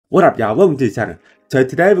What up, y'all? Welcome to the channel. So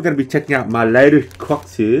today we're going to be checking out my latest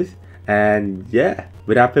CROCS shoes, and yeah,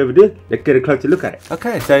 without further ado, let's get a closer look at it.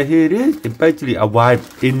 Okay, so here it is. It basically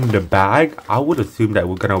arrived in the bag. I would assume that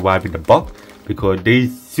we're going to arrive in the box because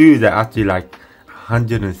these shoes are actually like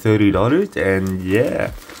 $130, and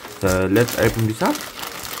yeah. So let's open this up.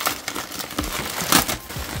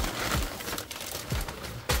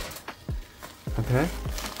 Okay,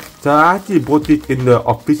 so I actually bought it in the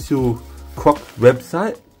official CROCS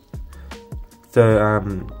website. So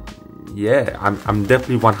yeah, I'm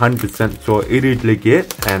definitely 100% sure it is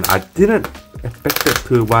legit, and I didn't expect it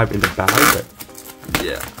to arrive in the bag, but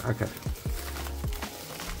yeah, okay.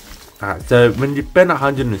 Alright, so when you spend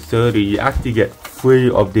 130, you actually get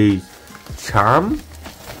 3 of these charms.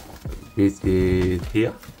 This is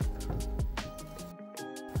here.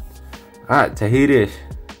 Alright, so here it is.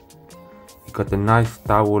 You got the nice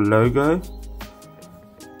Star Wars logo.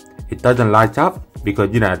 It doesn't light up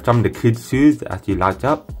because, you know, some of the kids' shoes actually light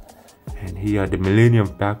up. And here are the Millennium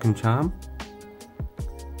Falcon charm.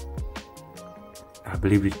 I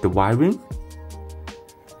believe it's the Y-Wing.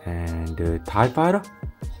 And the TIE Fighter.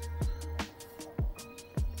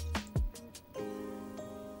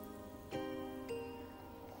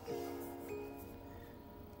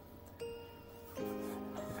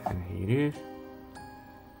 And here it is.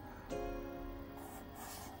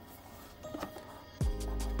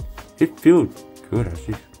 It feels good,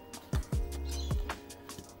 actually.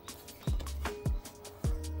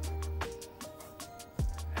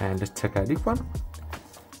 And let's check out this one.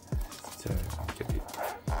 So, get it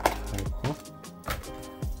off.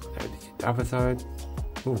 This is the other side.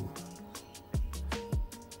 Ooh.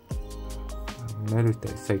 I noticed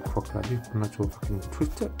they say CROCS like this. I'm not sure if I can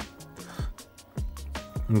twist it.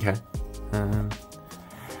 Okay.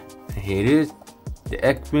 Here it is. The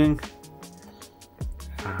X-Wing.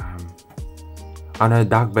 I know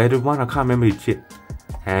Dark Vader one, I can't remember his shit.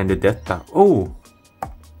 And the Death Star. Oh!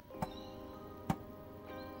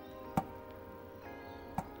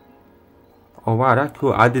 Oh wow, that's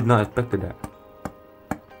cool. I did not expect that.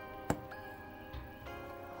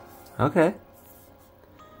 Okay.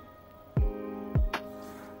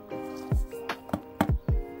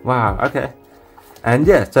 Wow, okay. And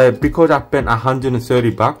yeah, so because I spent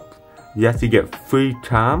 130 bucks, you actually get free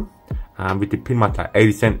charm. With the pretty much like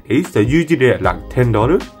 80 cents each. So usually they're like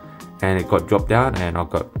 $10, and it got dropped down, and I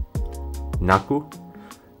got Knuckle,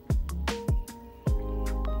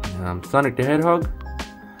 Sonic the Hedgehog.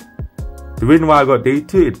 The reason why I got these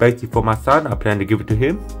two is basically for my son. I plan to give it to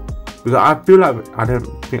him because I feel like I don't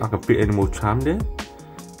think I can fit any more charm there.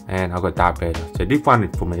 And I got Darth Vader, so this one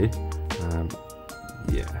is for me.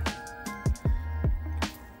 Yeah.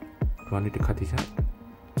 Do I need to cut this out?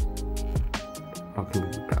 Okay.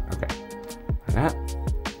 That.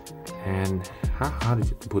 And how hard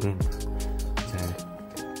is it to put in? So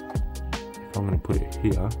if I'm gonna put it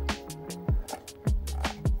here,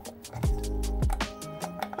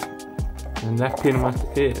 and that's pretty much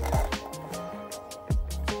it.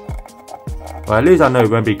 Well, at least I know it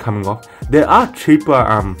won't be coming off. There are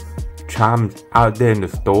cheaper charms out there in the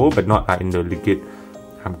store, but not like in the legit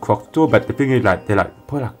CROCS store. But the thing is, like, they're like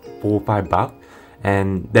probably like $4 or $5,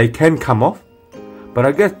 and they can come off. But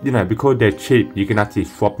I guess, you know, because they're cheap, you can actually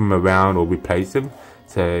swap them around or replace them.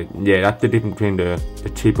 So yeah, that's the difference between the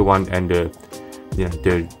cheaper one and the, you know,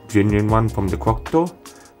 the genuine one from the CROCS store.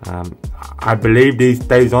 I believe these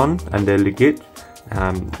stays on and they're legit.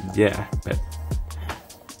 Yeah, but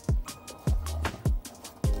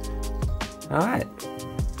alright.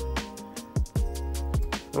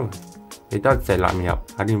 Oh, it does say light me up.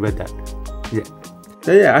 I didn't read that. Yeah.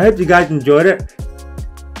 So yeah, I hope you guys enjoyed it.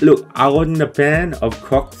 Look, I wasn't a fan of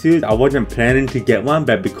CROCS shoes. I wasn't planning to get one,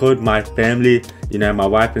 but because my family, you know, my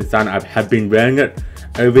wife and son have been wearing it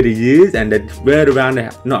over the years, and they wear it around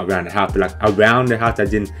the, not around the house, but like around the house,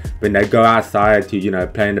 as in when they go outside to, you know,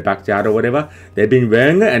 play in the backyard or whatever, they've been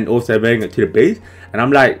wearing it and also wearing it to the beach. And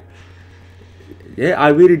I'm like, yeah, I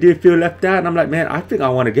really do feel left out. And I'm like, man, I think I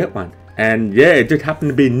want to get one. And yeah, it just happened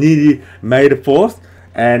to be nearly May the 4th.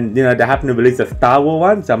 And, you know, they happened to release a Star Wars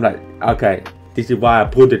one. So I'm like, okay. This is why I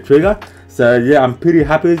pulled the trigger. So yeah, I'm pretty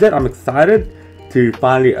happy with it. I'm excited to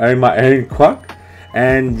finally own my own CROCS.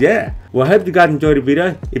 And yeah, well, I hope you guys enjoyed the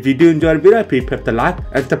video. If you do enjoy the video, please press the like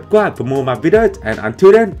and subscribe for more of my videos. And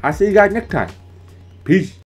until then, I'll see you guys next time. Peace.